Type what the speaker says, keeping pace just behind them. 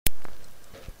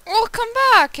welcome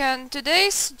back, and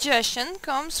today's suggestion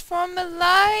comes from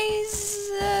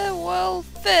Eliza,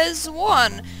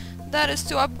 Fizz1. That is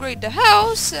to upgrade the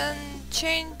house and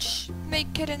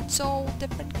make kittens all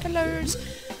different colors.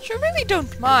 Which I really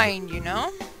don't mind, you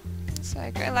know? It's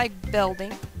like, I like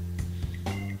building.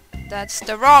 That's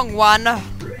the wrong one. I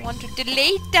want to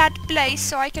delete that place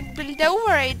so I can build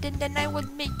over it, and then I will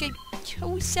make a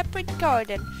whole separate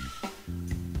garden.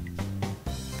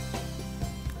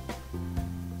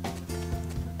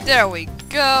 There we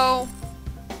go.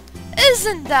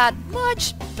 Isn't that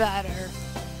much better?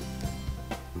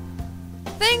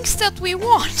 Things that we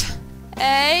want.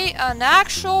 An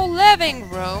actual living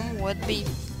room would be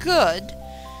good.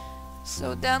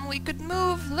 So then we could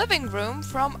move living room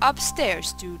from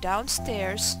upstairs to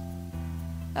downstairs.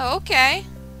 Oh, okay.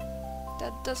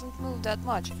 That doesn't move that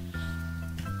much.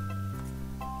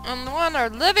 And when our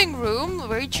living room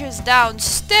reaches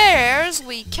downstairs,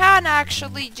 we can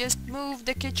actually just move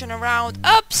the kitchen around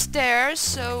upstairs,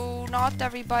 so not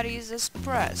everybody is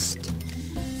pressed.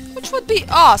 Which would be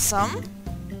awesome.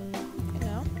 You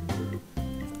know.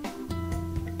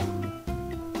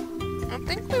 I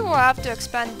think we will have to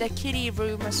expand the kitty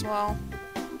room as well.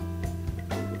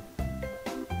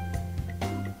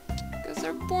 Because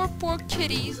their poor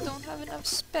kitties don't have enough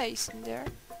space in there.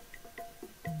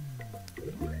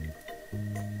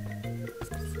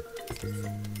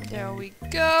 There we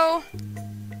go.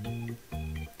 I'm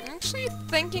actually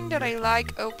thinking that I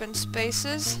like open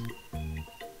spaces.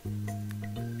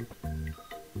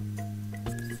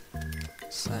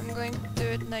 So I'm going to do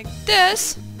it like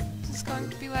this. This is going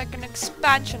to be like an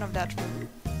expansion of that room.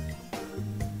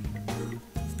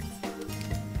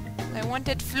 I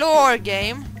wanted floor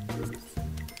game.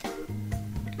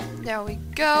 There we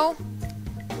go.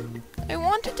 I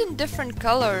want it in different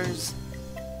colors.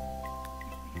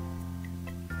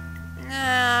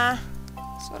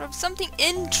 Sort of something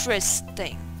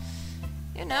interesting.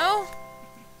 You know?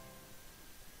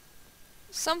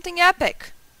 Something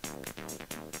epic.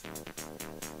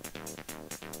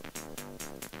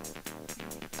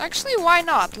 Actually, why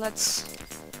not? Let's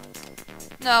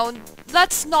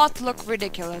not look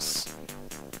ridiculous.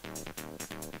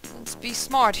 Let's be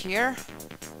smart here.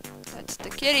 That's the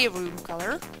kitty room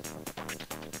color.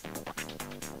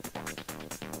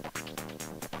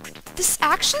 This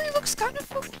actually looks kind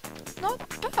of not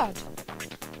bad.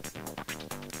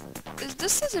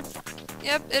 This is a...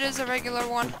 Yep, it is a regular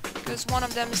one. Because one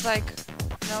of them is like...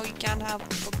 No, you can't have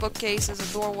a bookcase as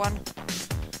a door one.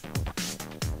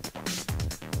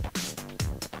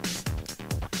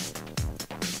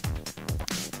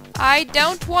 I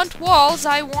don't want walls,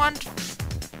 I want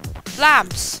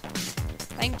lamps.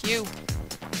 Thank you.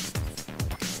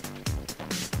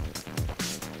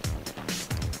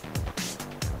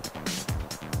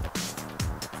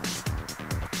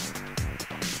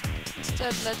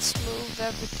 Instead, let's move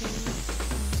everything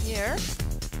here.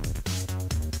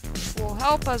 Which will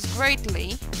help us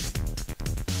greatly.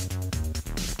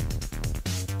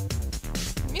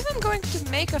 I'm even going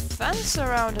to make a fence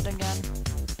around it again.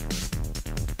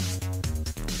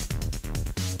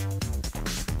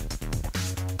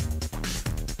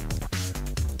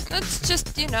 Let's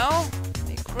just, you know,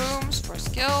 make rooms for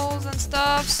skills and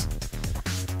stuffs.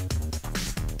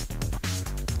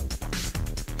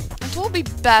 It will be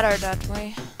better that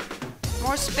way.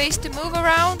 More space to move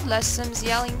around, less Sims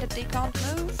yelling that they can't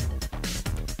move.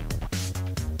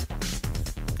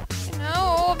 You know,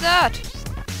 all of that.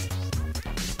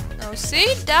 Now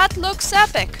see, that looks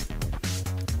epic.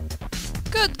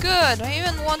 Good, good. I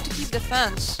even want to keep the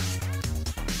fence.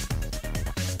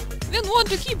 Even want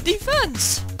to keep the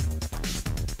fence.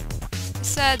 I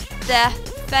said the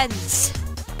fence.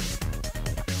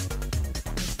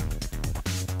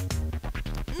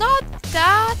 Not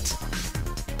that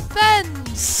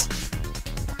fence.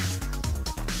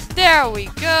 There we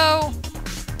go.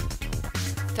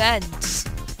 Fence.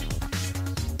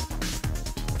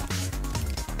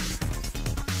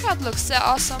 That looks so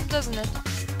awesome, doesn't it?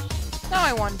 Now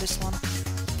I want this one.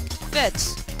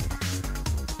 Fits.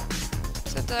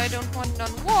 Except that I don't want it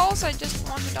on walls, I just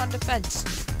want it on the fence.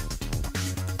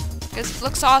 Because it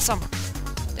looks awesome.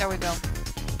 There we go.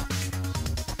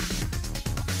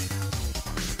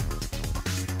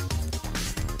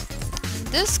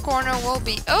 This corner will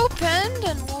be opened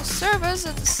and will serve as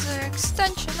an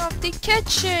extension of the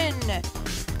kitchen. It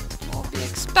will be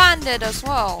expanded as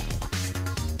well.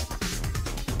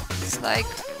 It's like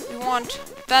we want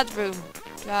bedroom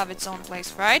to have its own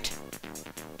place, right?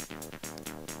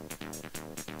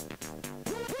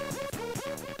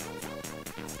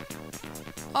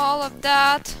 All of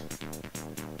that.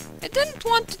 I didn't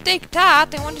want to take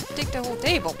that, I wanted to take the whole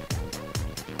table.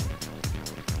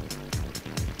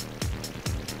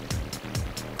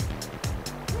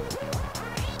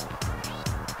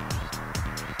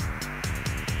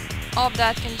 All of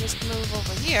that can just move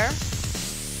over here.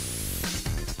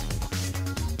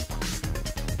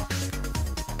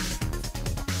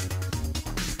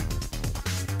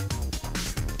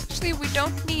 Actually, we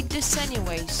don't need this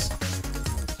anyways.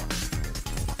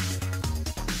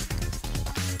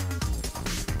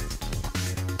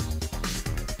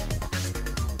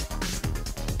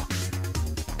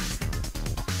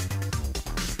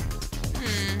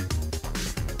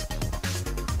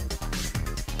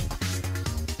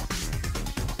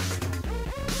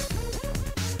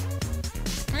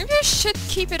 Maybe I should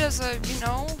keep it as a, you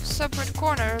know, separate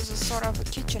corner, as a sort of a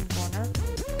kitchen corner.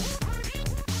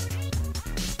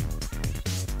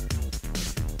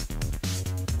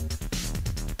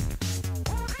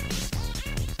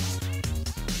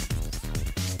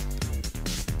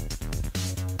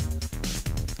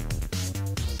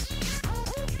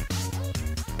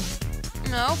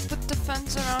 No, put the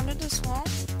fence around it as well.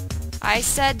 I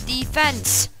said the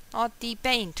fence, not the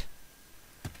paint.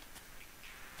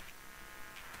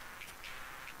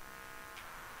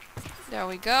 There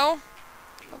we go.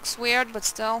 Looks weird, but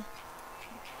still.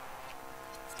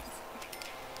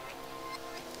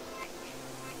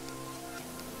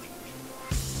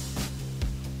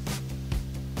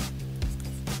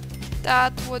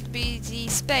 That would be the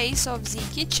space of the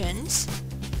kitchens.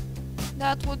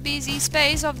 That would be the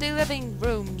space of the living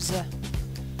rooms.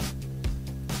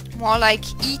 More like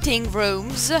eating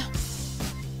rooms.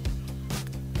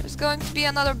 There's going to be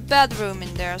another bedroom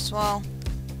in there as well.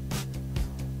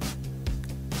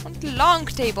 Want a long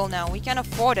table now, we can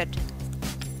afford it.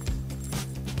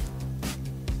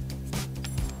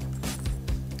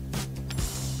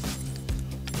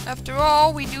 After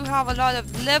all, we do have a lot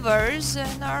of livers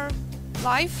in our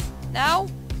life now.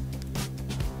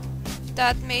 If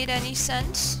that made any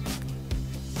sense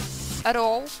at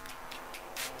all.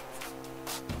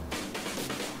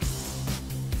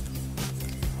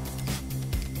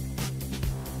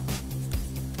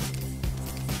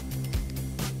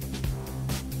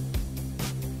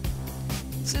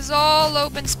 This is all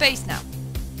open space now.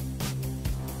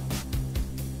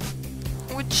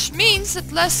 Which means that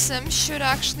less Sims should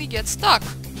actually get stuck.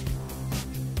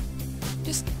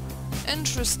 Just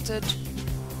interested.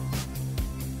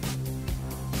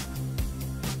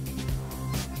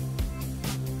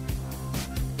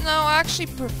 No, I actually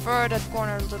prefer that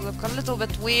corner to look a little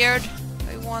bit weird.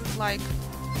 I want like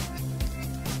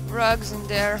rugs in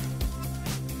there.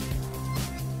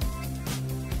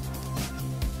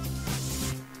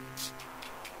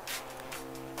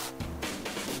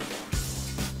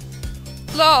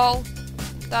 LOL!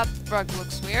 That rug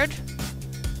looks weird.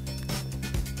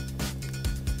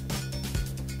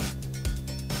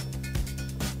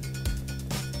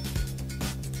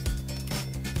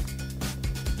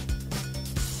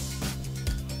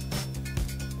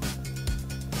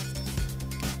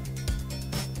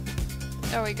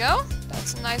 There we go.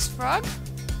 That's a nice rug.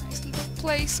 Nice little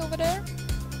place over there.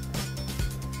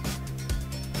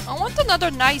 I want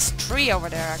another nice tree over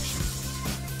there, actually.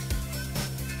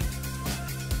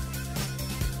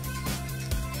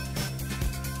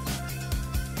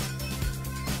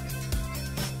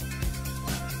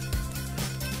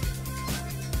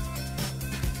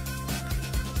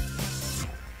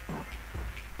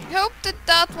 Hope that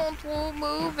that won't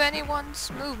move anyone's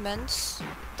movements.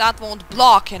 That won't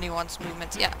block anyone's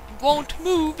movements. Yeah, won't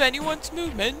move anyone's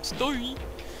movements. Sorry.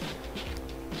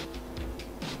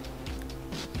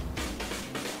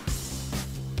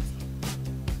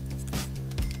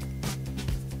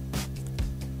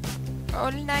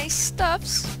 All nice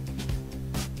stuffs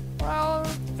for our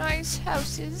nice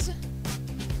houses.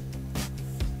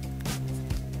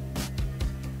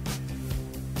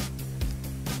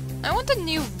 I want a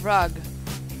new rug.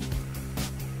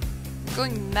 I'm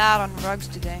going mad on rugs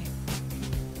today.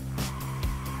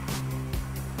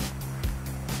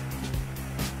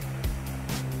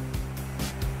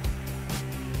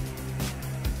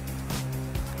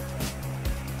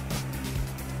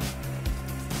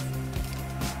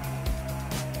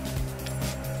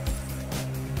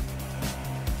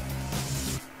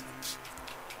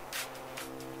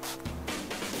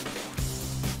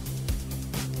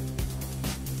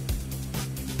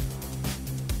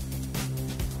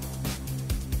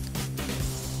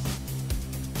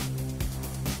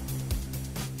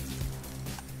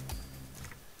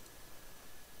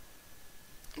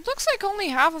 It looks like only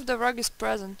half of the rug is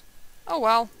present. Oh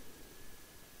well.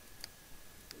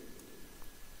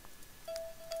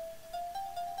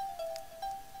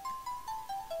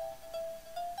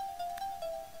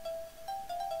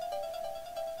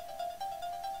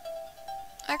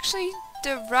 Actually,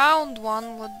 the round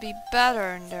one would be better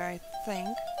in there, I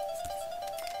think.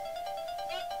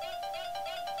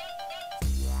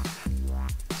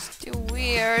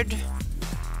 weird.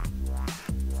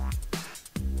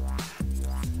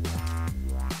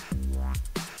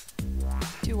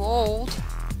 Too old.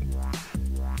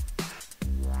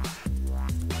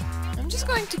 I'm just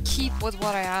going to keep with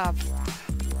what I have.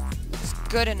 It's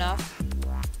good enough.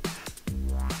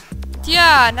 But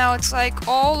yeah, now it's like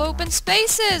all open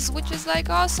spaces, which is like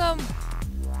awesome.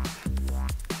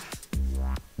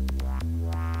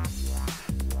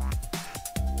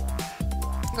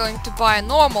 I'm going to buy a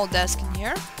normal desk in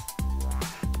here.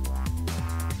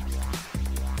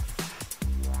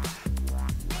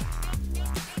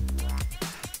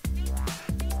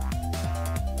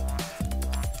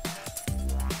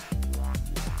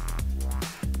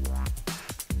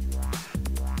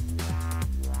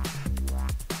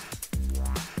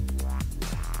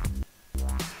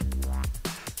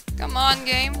 Come on,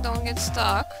 game, don't get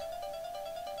stuck.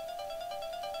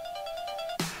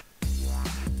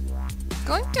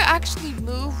 Going to actually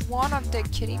move one of the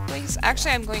kitty places.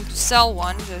 Actually, I'm going to sell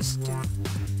one just to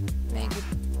make it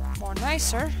more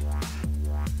nicer.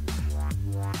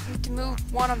 Need to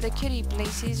move one of the kitty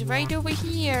places right over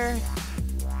here.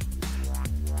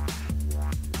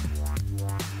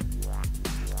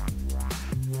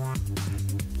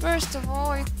 First of all,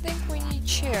 I think we need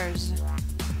chairs.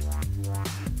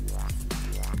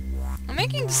 I'm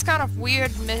making this kind of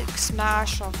weird mix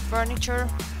mash of furniture.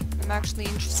 I'm actually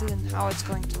interested in how it's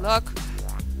going to look.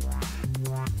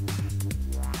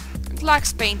 It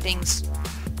lacks paintings.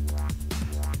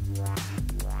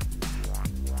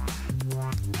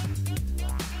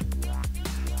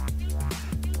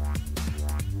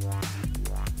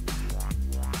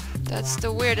 That's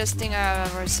the weirdest thing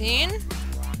I've ever seen.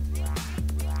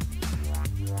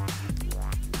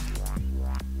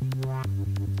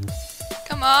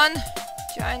 Come on,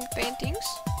 giant paintings.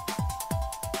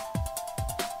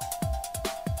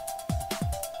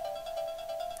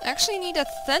 I actually need a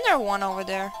thinner one over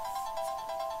there.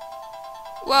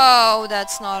 Whoa,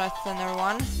 that's not a thinner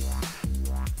one.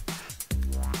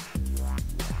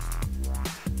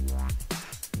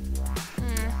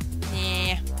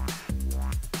 Nah.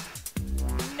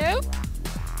 Nope.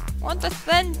 Want a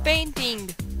thin painting.